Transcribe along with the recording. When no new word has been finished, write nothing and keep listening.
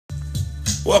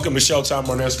Welcome to Showtime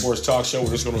on that Sports Talk Show.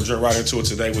 We're just going to jump right into it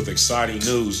today with exciting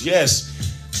news.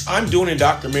 Yes, I'm doing a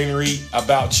documentary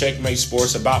about Checkmate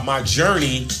Sports, about my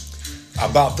journey,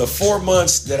 about the 4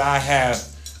 months that I have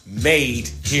made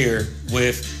here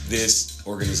with this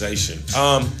organization.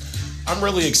 I'm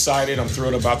really excited. I'm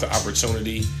thrilled about the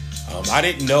opportunity. I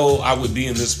didn't know I would be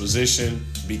in this position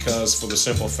because for the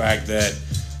simple fact that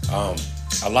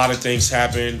a lot of things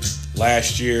happened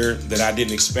last year that I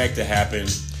didn't expect to happen.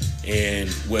 And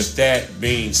with that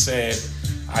being said,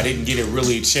 I didn't get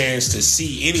really a chance to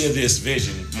see any of this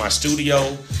vision. My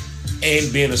studio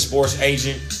and being a sports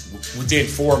agent within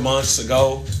 4 months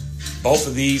ago, both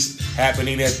of these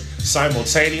happening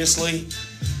simultaneously.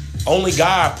 Only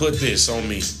God put this on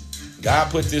me.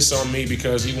 God put this on me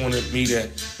because He wanted me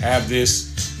to have this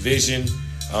vision.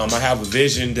 I have a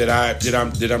vision that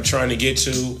I'm trying to get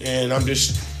to, and I'm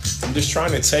just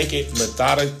trying to take it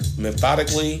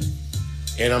methodically.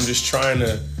 And I'm just trying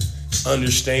to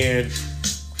understand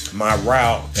my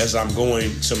route as I'm going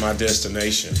to my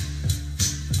destination.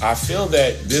 I feel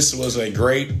that this was a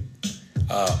great,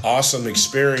 awesome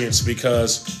experience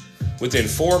because within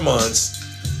 4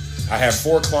 months, I have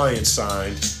 4 clients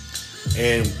signed.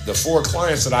 And the 4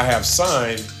 clients that I have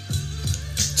signed,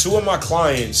 2 of my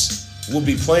clients will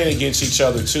be playing against each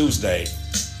other Tuesday.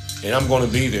 And I'm going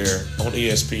to be there on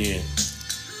ESPN.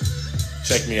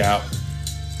 Check me out.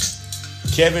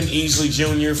 Kevin Easley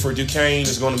Jr. for Duquesne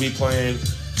is going to be playing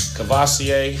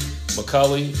Cavassier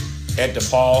McCulley at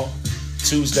DePaul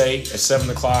Tuesday at 7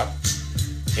 o'clock.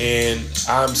 And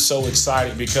I'm so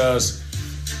excited because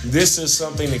this is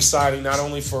something exciting not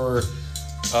only for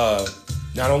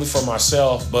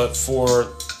myself, but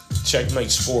for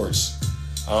Checkmate Sports.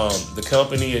 The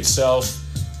company itself,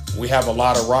 we have a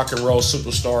lot of rock and roll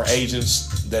superstar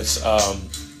agents that's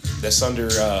under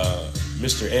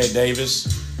Mr. Ed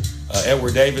Davis.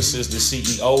 Edward Davis is the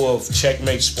CEO of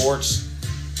Checkmate Sports,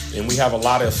 and we have a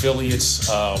lot of affiliates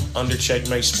under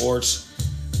Checkmate Sports.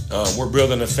 We're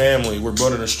building a family. We're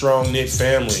building a strong knit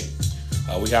family.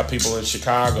 We have people in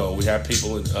Chicago. We have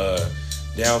people in,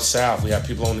 down south. We have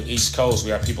people on the East Coast.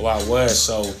 We have people out west.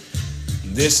 So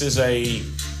this is a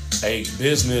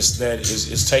business that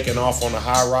is taking off on a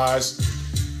high rise.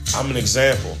 I'm an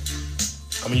example.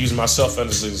 I'm going to use myself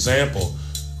as an example.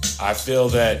 I feel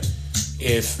that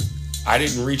if I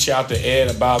didn't reach out to Ed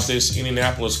about this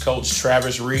Indianapolis coach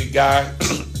Travis Reed guy,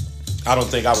 I don't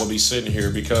think I would be sitting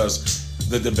here because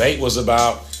the debate was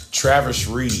about Travis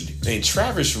Reed. And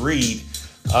Travis Reed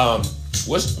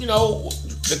was,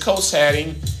 the coach had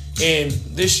him. And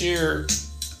this year,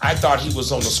 I thought he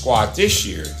was on the squad this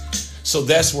year. So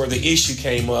that's where the issue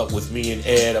came up with me and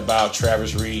Ed about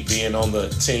Travis Reed being on the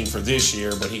team for this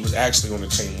year, but he was actually on the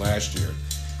team last year.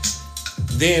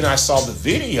 Then I saw the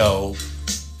video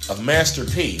of Master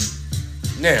P.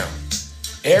 Now,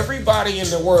 everybody in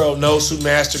the world knows who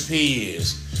Master P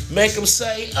is. Make them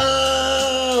say,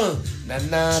 na,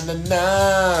 na, na,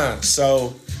 na.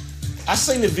 So, I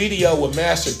seen the video with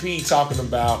Master P talking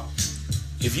about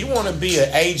if you want to be an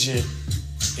agent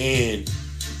and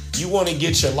you want to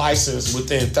get your license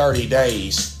within 30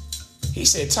 days, he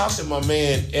said, talk to my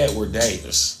man, Edward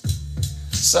Davis.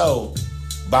 So,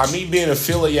 by me being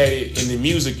affiliated in the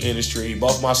music industry,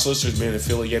 both my sisters being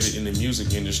affiliated in the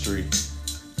music industry,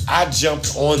 I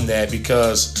jumped on that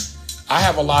because I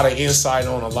have a lot of insight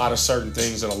on a lot of certain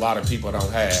things that a lot of people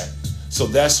don't have. So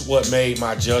that's what made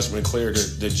my judgment clear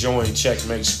to join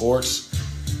Checkmate Sports.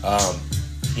 I'm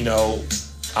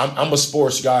a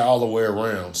sports guy all the way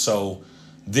around. So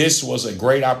this was a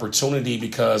great opportunity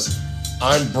because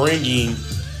I'm bringing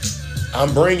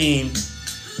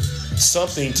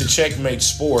something to Checkmate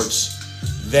Sports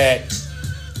that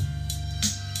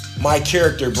my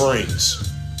character brings.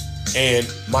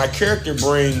 And my character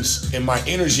brings and my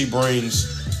energy brings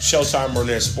Showtime on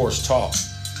that Sports Talk.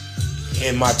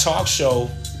 And my talk show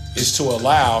is to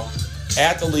allow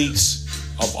athletes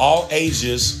of all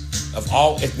ages, of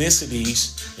all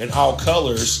ethnicities, and all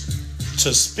colors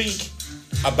to speak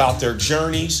about their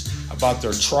journeys, about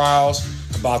their trials,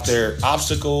 about their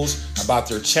obstacles, about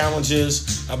their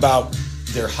challenges, about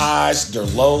their highs, their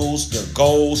lows, their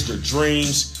goals, their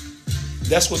dreams.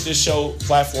 That's what this show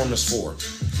platform is for.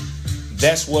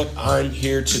 That's what I'm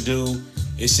here to do,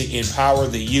 is to empower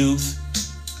the youth,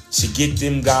 to get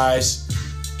them guys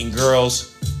and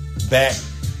girls back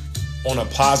on a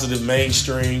positive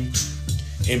mainstream.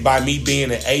 And by me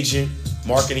being an agent,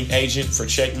 marketing agent for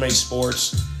Checkmate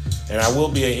Sports, and I will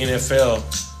be an NFL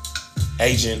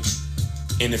agent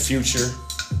in the future,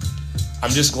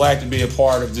 I'm just glad to be a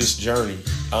part of this journey.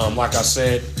 Like I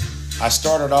said, I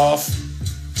started off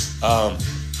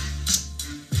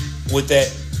with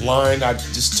line I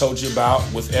just told you about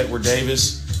with Edward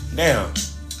Davis. Now,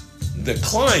 the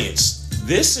clients,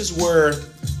 this is where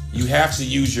you have to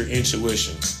use your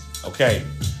intuition. Okay,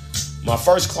 my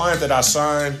first client that I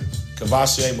signed,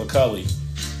 Cavassier McCulley,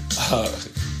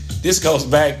 this goes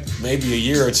back maybe a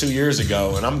year or 2 years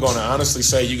ago, and I'm going to honestly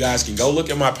say you guys can go look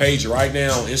at my page right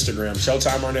now on Instagram,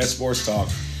 Showtime Arnett Sports Talk.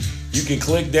 You can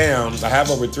click down. I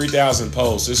have over 3,000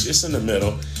 posts. It's in the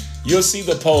middle. You'll see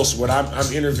the post when I'm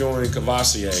interviewing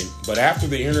Cavassier. But after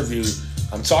the interview,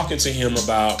 I'm talking to him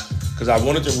about, because I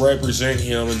wanted to represent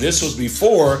him, and this was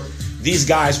before these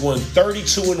guys won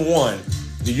 32-1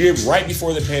 the year right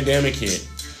before the pandemic hit.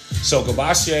 So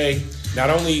Cavassier,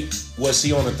 not only was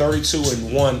he on a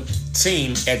 32-1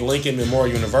 team at Lincoln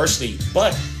Memorial University,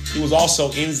 but he was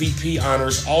also MVP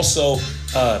honors, also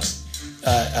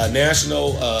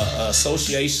National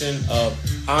Association of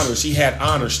Honors. He had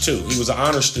honors too. He was an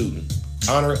honor student,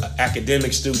 honor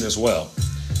academic student as well.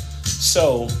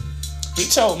 So he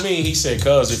told me, he said,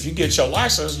 "Cuz if you get your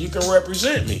license, you can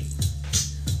represent me."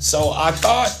 So I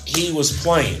thought he was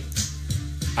playing.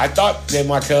 I thought that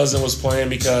my cousin was playing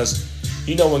because,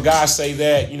 you know, when guys say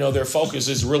that, you know, their focus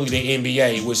is really the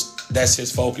NBA, which that's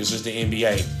his focus, is the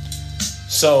NBA.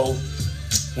 So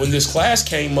when this class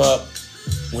came up,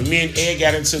 when me and Ed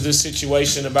got into this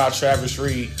situation about Travis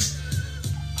Reed,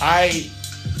 I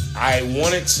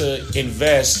wanted to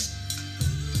invest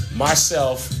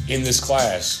myself in this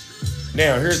class.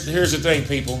 Now, here's the thing,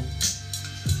 people.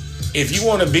 If you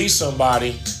want to be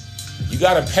somebody, you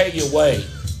got to pay your way.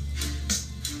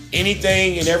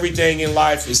 Anything and everything in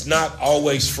life is not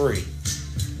always free.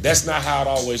 That's not how it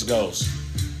always goes.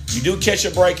 You do catch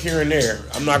a break here and there.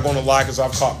 I'm not going to lie, because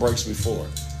I've caught breaks before.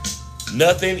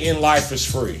 Nothing in life is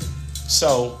free.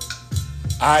 So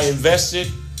I invested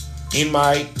in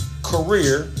my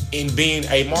career in being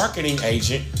a marketing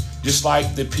agent, just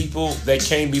like the people that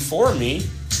came before me.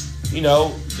 You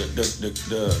know,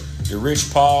 the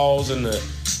Rich Pauls and the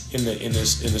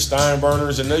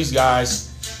Steinburners and these guys.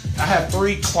 I have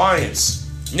 3 clients.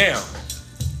 Now,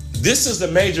 this is the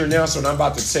major announcement I'm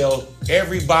about to tell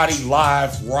everybody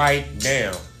live right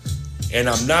now. And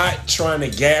I'm not trying to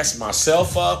gas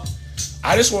myself up.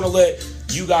 I just want to let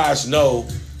you guys know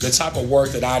the type of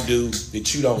work that I do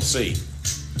that you don't see.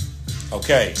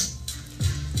 Okay.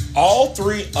 All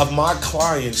 3 of my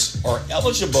clients are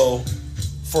eligible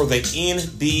for the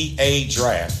NBA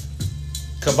draft.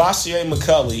 Cavassier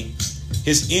McCulley,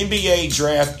 his NBA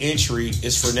draft entry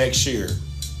is for next year,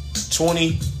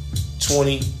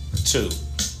 2022.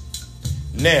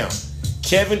 Now,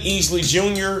 Kevin Easley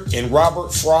Jr. and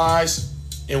Robert Fry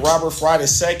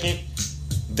II,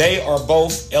 they are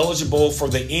both eligible for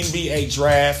the NBA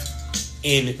draft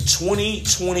in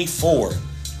 2024.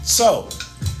 So,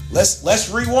 let's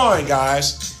rewind,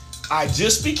 guys. I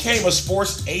just became a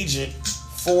sports agent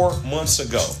 4 months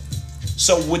ago.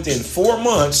 So within 4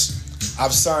 months,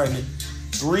 I've signed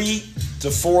 3 to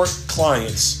 4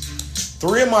 clients.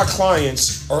 3 of my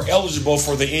clients are eligible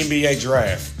for the NBA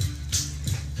draft.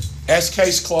 As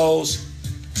case closed,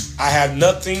 I have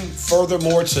nothing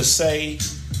furthermore to say.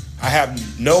 I have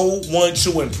no one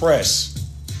to impress.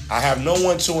 I have no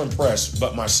one to impress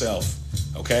but myself.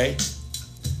 Okay?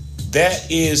 That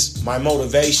is my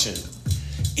motivation.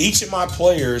 Each of my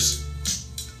players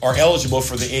are eligible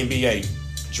for the NBA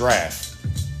draft.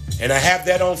 And I have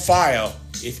that on file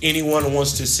if anyone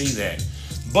wants to see that.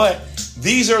 But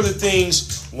these are the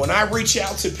things, when I reach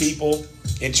out to people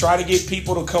and try to get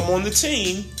people to come on the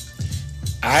team,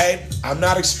 I'm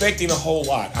not expecting a whole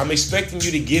lot. I'm expecting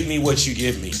you to give me what you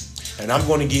give me. And I'm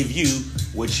going to give you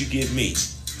what you give me.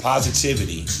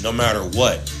 Positivity, no matter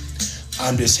what.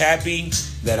 I'm just happy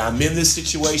that I'm in this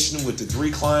situation with the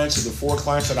 3 clients or the 4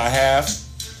 clients that I have.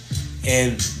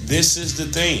 And this is the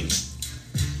thing.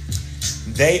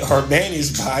 They are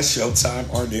managed by Showtime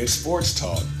Arnett Sports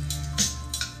Talk.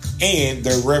 And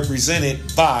they're represented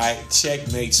by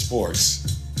Checkmate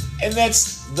Sports. And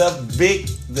that's the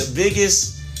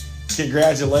biggest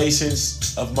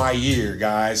congratulations of my year,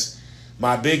 guys.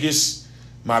 My biggest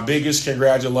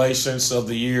congratulations of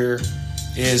the year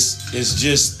is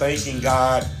just thanking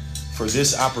God for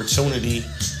this opportunity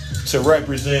to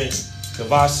represent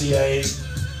Cavassier,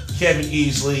 Kevin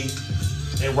Easley,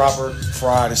 and Robert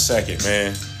Fry II,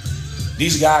 man.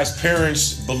 These guys'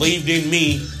 parents believed in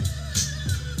me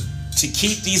to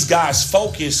keep these guys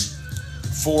focused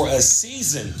for a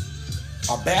season.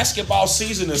 A basketball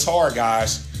season is hard,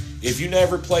 guys. If you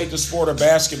never played the sport of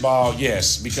basketball,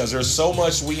 yes, because there's so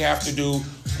much we have to do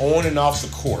on and off the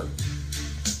court.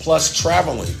 Plus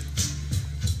traveling.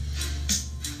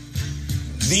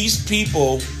 These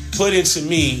people put into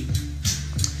me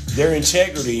their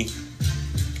integrity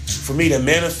for me to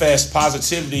manifest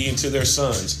positivity into their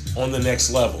sons on the next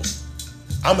level.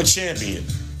 I'm a champion.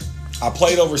 I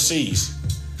played overseas.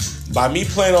 By me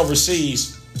playing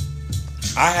overseas,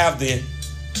 I have the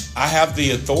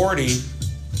authority,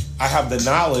 I have the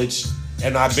knowledge,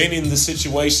 and I've been in the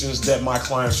situations that my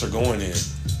clients are going in.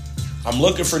 I'm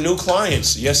looking for new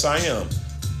clients. Yes, I am.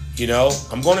 You know,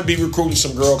 I'm going to be recruiting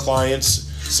some girl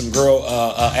clients, some girl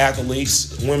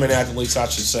athletes, women athletes, I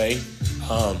should say.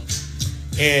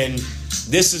 And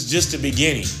this is just the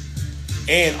beginning.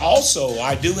 And also,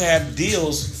 I do have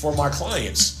deals for my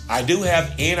clients. I do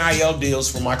have NIL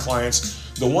deals for my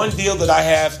clients. The one deal that I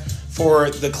have for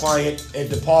the client at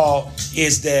DePaul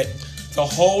is that the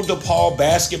whole DePaul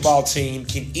basketball team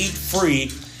can eat free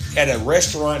at a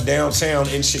restaurant downtown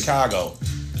in Chicago.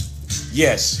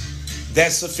 Yes,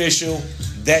 that's official.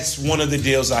 That's one of the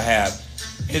deals I have.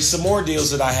 And some more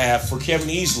deals that I have for Kevin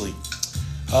Easley.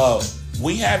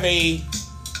 We have a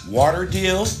water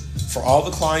deal for all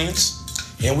the clients.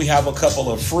 And we have a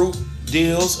couple of fruit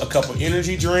deals, a couple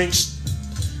energy drinks.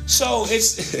 So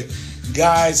it's,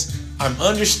 guys, I'm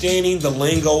understanding the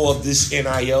lingo of this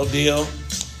NIL deal.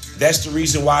 That's the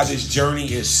reason why this journey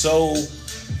is so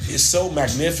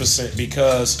magnificent,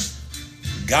 because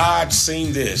God's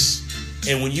seen this.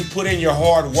 And when you put in your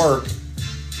hard work,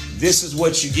 this is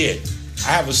what you get.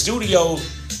 I have a studio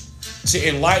to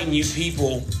enlighten you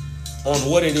people on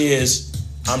what it is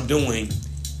I'm doing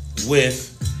with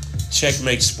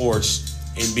Checkmate Sports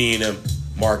and being a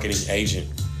marketing agent.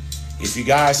 If you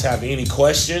guys have any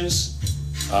questions,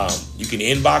 you can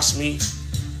inbox me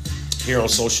here on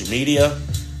social media.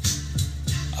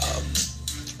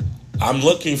 I'm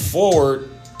looking forward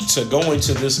to going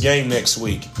to this game next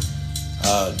week.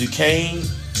 Duquesne,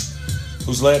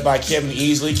 who's led by Kevin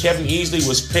Easley. Kevin Easley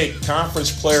was picked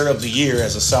Conference Player of the Year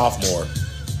as a sophomore.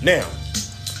 Now,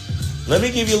 let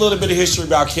me give you a little bit of history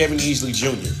about Kevin Easley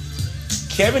Jr.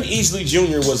 Kevin Easley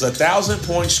Jr. was a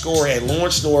 1,000-point scorer at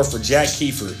Lawrence North for Jack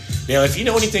Kiefer. Now, if you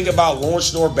know anything about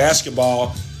Lawrence North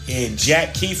basketball and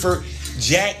Jack Kiefer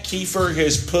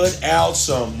has put out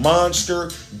some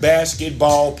monster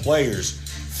basketball players,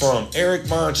 from Eric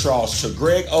Montross to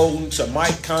Greg Oden to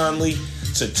Mike Conley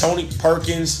to Tony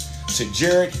Perkins to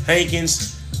Jarrett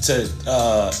Hankins to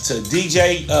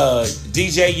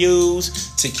DJ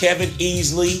Hughes to Kevin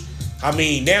Easley. I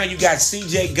mean, now you got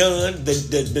CJ Gunn,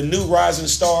 the new rising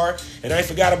star. And I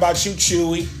forgot about you,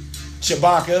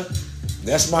 Chewbacca.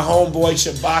 That's my homeboy,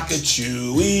 Chewbacca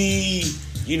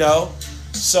Chewy. You know?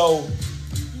 So,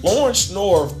 Lawrence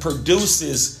North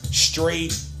produces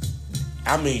straight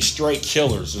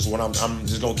killers is what I'm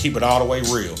just going to keep it all the way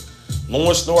real.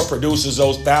 Lawrence North produces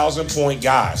those 1,000-point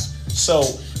guys. So,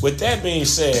 with that being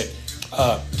said,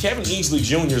 Kevin Easley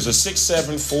Jr. is a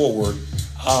 6'7" forward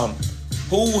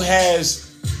who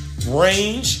has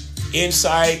range,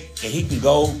 insight, and he can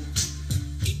go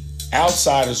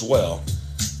outside as well.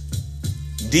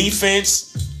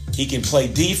 Defense, he can play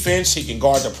defense. He can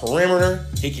guard the perimeter.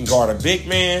 He can guard a big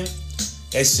man.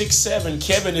 At 6'7",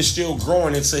 Kevin is still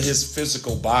growing into his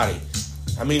physical body.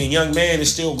 I mean, a young man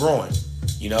is still growing,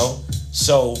 you know?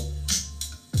 So,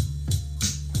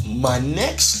 my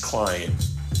next client,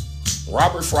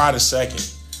 Robert Fry II.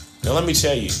 Now, let me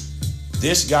tell you,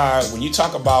 this guy, when you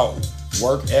talk about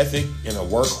work ethic and a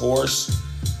workhorse,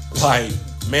 like,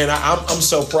 man, I'm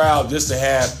so proud just to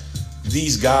have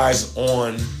these guys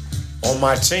on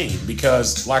my team,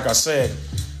 because, like I said,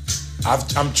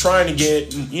 I'm trying to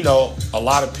get, you know, a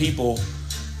lot of people,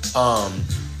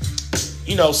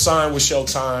 you know, signed with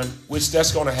Showtime, which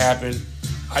that's going to happen.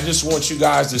 I just want you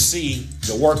guys to see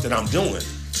the work that I'm doing.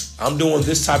 I'm doing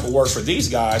this type of work for these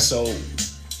guys. So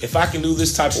if I can do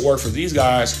this type of work for these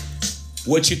guys,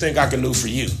 what you think I can do for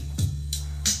you?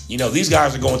 You know, these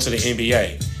guys are going to the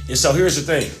NBA. And so here's the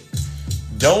thing.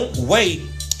 Don't wait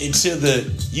until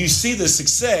you see the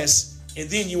success and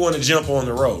then you want to jump on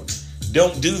the road.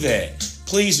 Don't do that.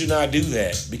 Please do not do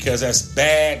that, because that's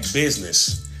bad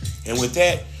business. And with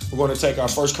that, we're going to take our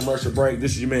first commercial break.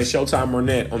 This is your man Showtime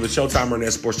Burnett on the Showtime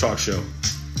Burnett Sports Talk Show.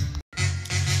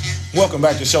 Welcome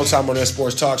back to Showtime Burnett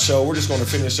Sports Talk Show. We're just going to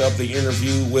finish up the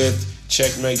interview with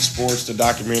Checkmate Sports, the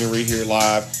documentary, here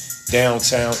live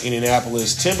downtown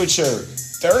Indianapolis. Temperature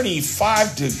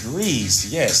 35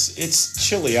 degrees. Yes, it's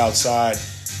chilly outside.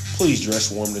 Please dress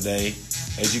warm today.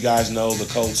 As you guys know, the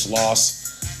Colts lost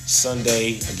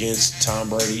Sunday against Tom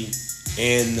Brady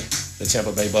and the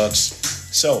Tampa Bay Bucks.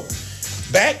 So,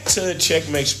 back to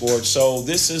Checkmate Sports. So,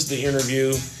 this is the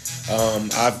interview.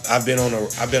 I've been on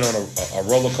a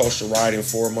roller coaster ride in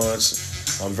 4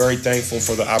 months. I'm very thankful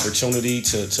for the opportunity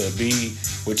to be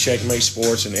with Checkmate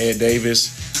Sports and Ed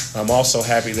Davis. I'm also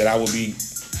happy that I will be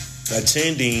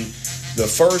attending the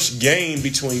first game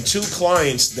between two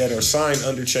clients that are signed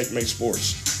under Checkmate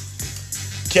Sports.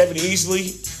 Kevin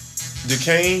Easley,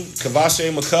 Duquesne,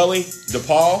 Cavassier McCulley,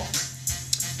 DePaul.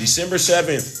 December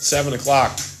 7th, 7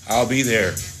 o'clock. I'll be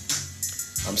there.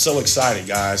 I'm so excited,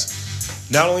 guys.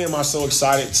 Not only am I so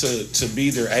excited to be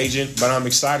their agent, but I'm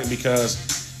excited because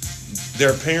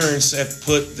their parents have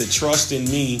put the trust in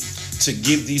me to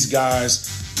give these guys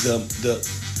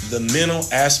the mental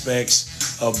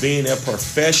aspects of being a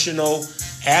professional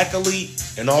athlete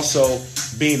and also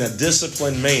being a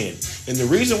disciplined man. And the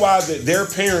reason why their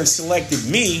parents selected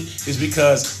me is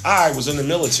because I was in the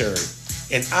military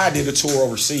and I did a tour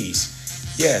overseas.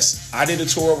 Yes, I did a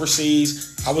tour overseas.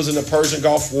 I was in the Persian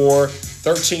Gulf War,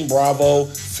 13 Bravo,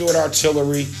 Field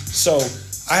Artillery. So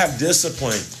I have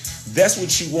discipline. That's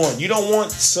what you want. You don't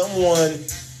want someone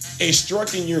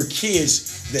instructing your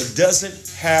kids that doesn't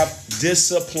have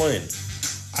discipline.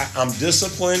 I'm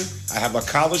disciplined. I have a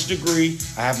college degree.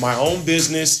 I have my own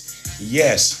business.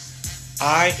 Yes,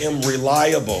 I am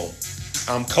reliable.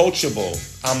 I'm coachable.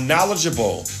 I'm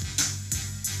knowledgeable.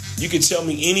 You can tell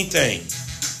me anything.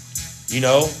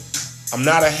 I'm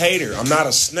not a hater. I'm not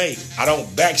a snake. I don't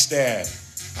backstab.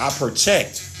 I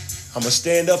protect. I'm going to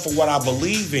stand up for what I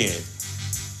believe in.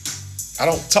 I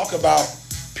don't talk about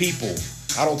people.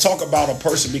 I don't talk about a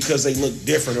person because they look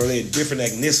different or they're a different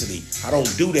ethnicity. I don't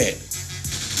do that.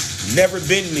 Never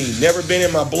been me. Never been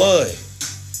in my blood.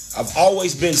 I've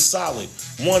always been solid.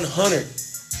 100.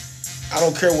 I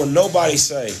don't care what nobody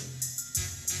say.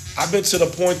 I've been to the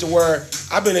point to where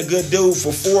I've been a good dude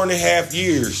for 4.5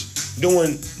 years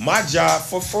doing my job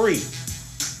for free.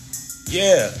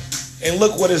 Yeah. And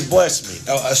look what has blessed me.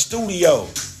 A studio.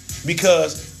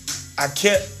 Because I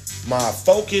kept my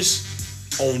focus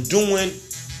on doing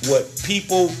what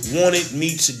people wanted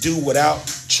me to do without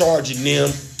charging them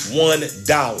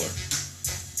 $1.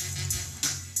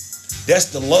 That's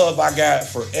the love I got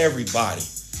for everybody.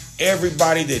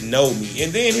 Everybody that know me.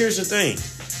 And then here's the thing.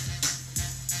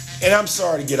 And I'm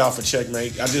sorry to get off of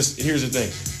Checkmate. Here's the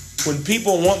thing. When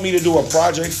people want me to do a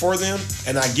project for them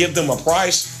and I give them a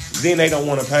price, then they don't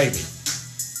want to pay me.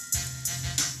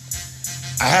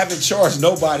 I haven't charged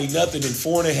nobody nothing in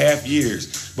 4.5 years.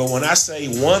 But when I say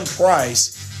one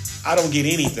price, I don't get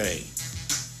anything.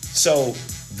 So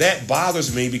that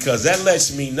bothers me because that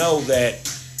lets me know that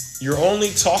you're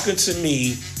only talking to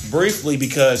me briefly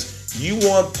because you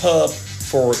want pub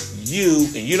for you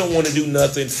and you don't want to do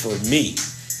nothing for me.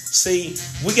 See,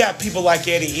 we got people like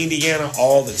that in Indiana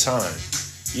all the time,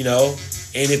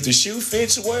 and if the shoe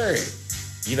fits, wear it.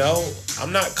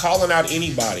 I'm not calling out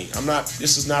anybody.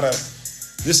 This is not a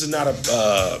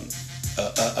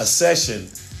session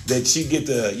that you get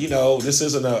this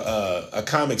isn't a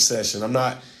comic session. I'm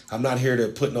not here to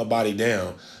put nobody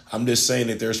down. I'm just saying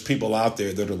that there's people out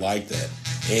there that are like that.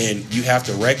 And you have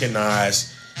to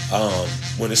recognize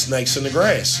when the snake's in the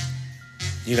grass,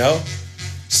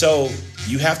 So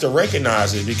you have to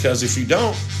recognize it because if you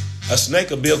don't, a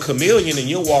snake will be a chameleon and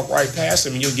you'll walk right past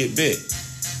him and you'll get bit.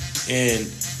 And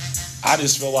I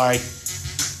just feel like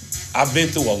I've been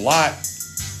through a lot,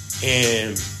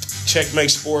 and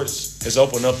Checkmate Sports has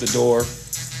opened up the door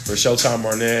for Showtime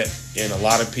Arnett and a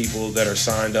lot of people that are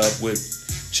signed up with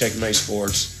Checkmate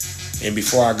Sports. And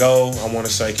before I go, I want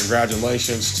to say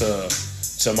congratulations to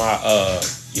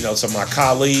my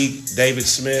colleague David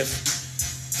Smith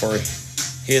for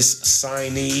his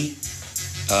signee.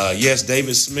 Yes,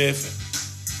 David Smith.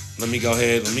 Let me go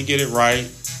ahead. Let me get it right.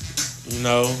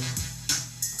 Let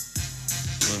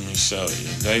me show you.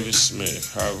 David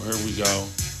Smith. Here we go.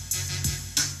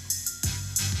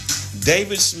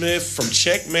 David Smith from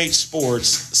Checkmate Sports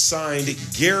signed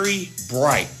Gary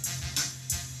Bright.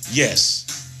 Yes.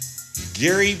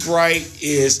 Gary Bright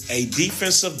is a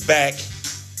defensive back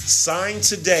signed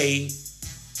today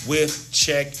with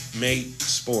Checkmate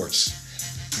Sports.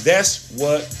 That's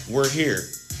what we're here.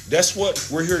 That's what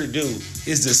we're here to do,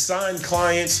 is to sign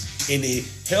clients and to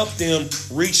help them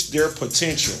reach their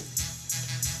potential.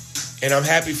 And I'm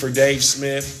happy for Dave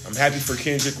Smith. I'm happy for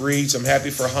Kendrick Reeds. I'm happy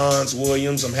for Hans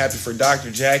Williams. I'm happy for Dr.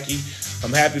 Jackie.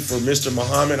 I'm happy for Mr.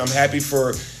 Muhammad. I'm happy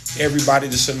for everybody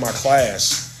that's in my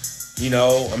class.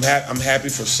 I'm happy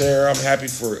for Sarah. I'm happy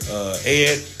for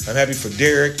Ed. I'm happy for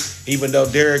Derek, even though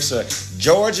Derek's a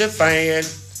Georgia fan.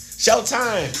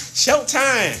 Showtime.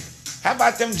 How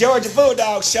about them Georgia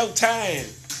Bulldogs? Showtime.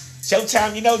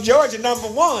 Georgia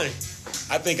 #1.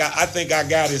 I think I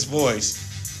got his voice.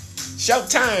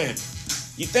 Showtime.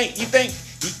 You think?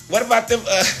 What about them?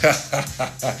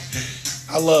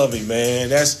 I love him, man.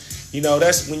 That's when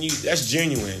that's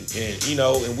genuine, and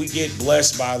and we get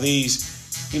blessed by these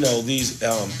these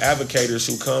advocators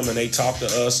who come and they talk to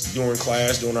us during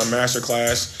our master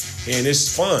class, and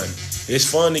it's fun. It's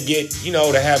fun to get,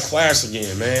 to have class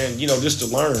again, man, just to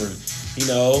learn,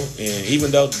 and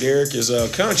even though Derek is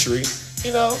country,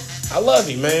 I love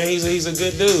him, man. He's a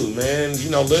good dude, man.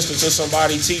 Listening to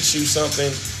somebody teach you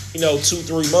something,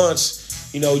 2-3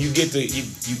 months,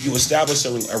 you establish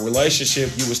a relationship,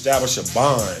 you establish a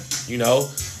bond,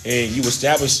 and you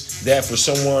establish that for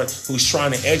someone who's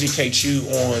trying to educate you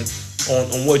on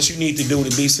what you need to do to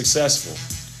be successful.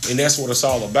 And that's what it's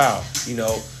all about.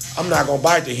 I'm not going to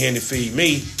bite the hand to feed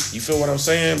me. You feel what I'm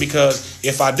saying? Because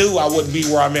if I do, I wouldn't be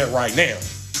where I'm at right now.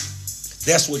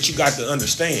 That's what you got to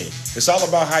understand. It's all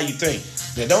about how you think.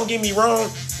 Now, don't get me wrong,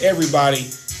 everybody.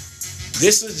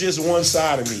 This is just one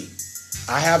side of me.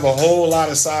 I have a whole lot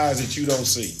of sides that you don't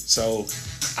see. So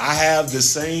I have the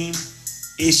same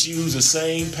issues, the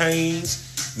same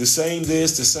pains, the same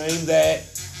this, the same that.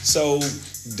 So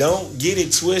don't get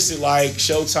it twisted like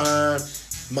Showtime.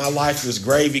 My life is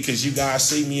great because you guys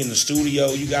see me in the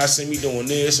studio. You guys see me doing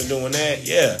this and doing that.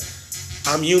 Yeah,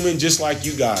 I'm human just like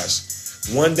you guys.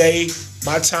 One day,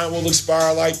 my time will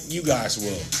expire like you guys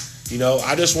will.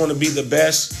 I just want to be the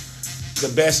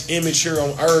best image here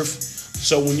on earth.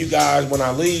 So when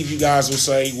I leave, you guys will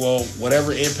say, well,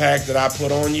 whatever impact that I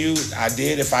put on you, I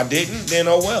did. If I didn't, then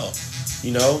oh well.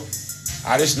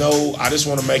 I just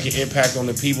want to make an impact on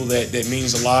the people that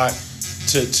means a lot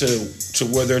to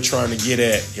where they're trying to get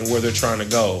at and where they're trying to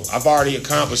go. I've already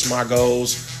accomplished my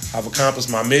goals. I've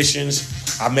accomplished my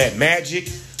missions. I met Magic.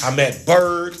 I met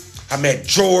Bird. I met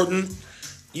Jordan.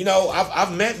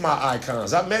 I've met my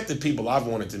icons. I've met the people I've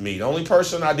wanted to meet. The only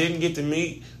person I didn't get to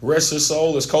meet, rest his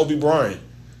soul, is Kobe Bryant.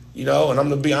 And I'm going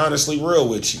to be honestly real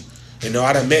with you.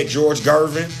 I done met George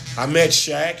Gervin. I met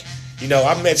Shaq.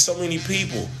 I've met so many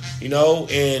people, and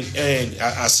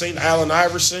I seen Allen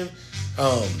Iverson.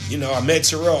 I met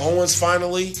Terrell Owens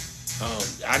finally.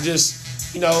 I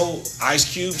just,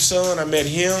 Ice Cube's son, I met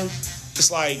him.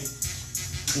 It's like,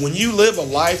 when you live a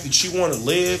life that you want to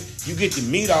live, you get to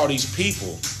meet all these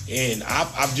people. And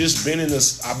I've just been in the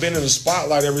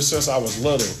spotlight ever since I was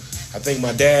little. I think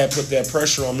my dad put that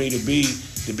pressure on me to be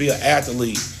an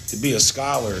athlete, to be a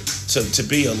scholar, to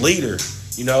be a leader.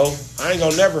 I ain't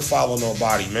gonna never follow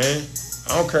nobody, man.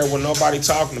 I don't care what nobody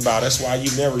talking about. That's why you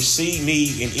never see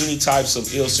me in any types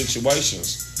of ill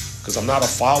situations, because I'm not a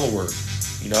follower.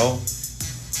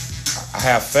 I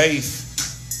have faith.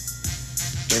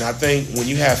 And I think when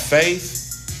you have faith,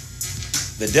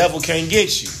 the devil can't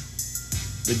get you.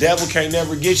 The devil can't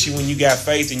never get you when you got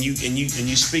faith and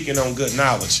you speaking on good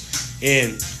knowledge.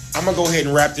 And I'm gonna go ahead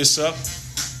and wrap this up.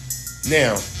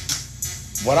 Now,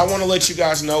 what I want to let you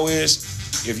guys know is,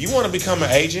 if you want to become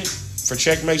an agent for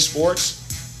Checkmate Sports,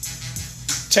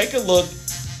 take a look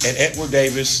at Edward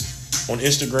Davis on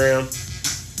Instagram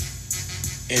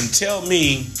and tell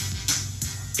me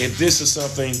if this is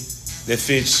something that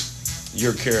fits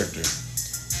your character.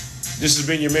 This has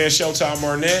been your man Showtime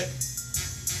Arnett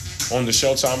on the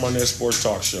Showtime Arnett Sports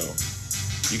Talk Show.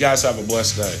 You guys have a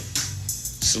blessed day.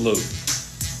 Salute.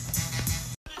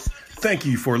 Thank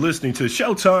you for listening to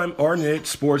Showtime Arnett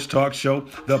Sports Talk Show,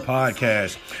 the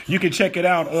podcast. You can check it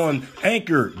out on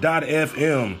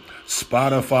Anchor.fm,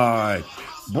 Spotify,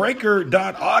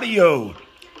 Breaker.audio,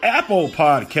 Apple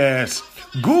Podcasts,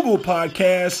 Google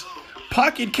Podcasts,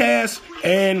 Pocket Cast,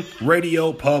 and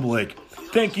Radio Public.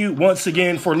 Thank you once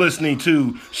again for listening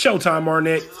to Showtime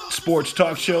Arnett Sports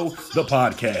Talk Show, the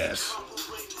podcast.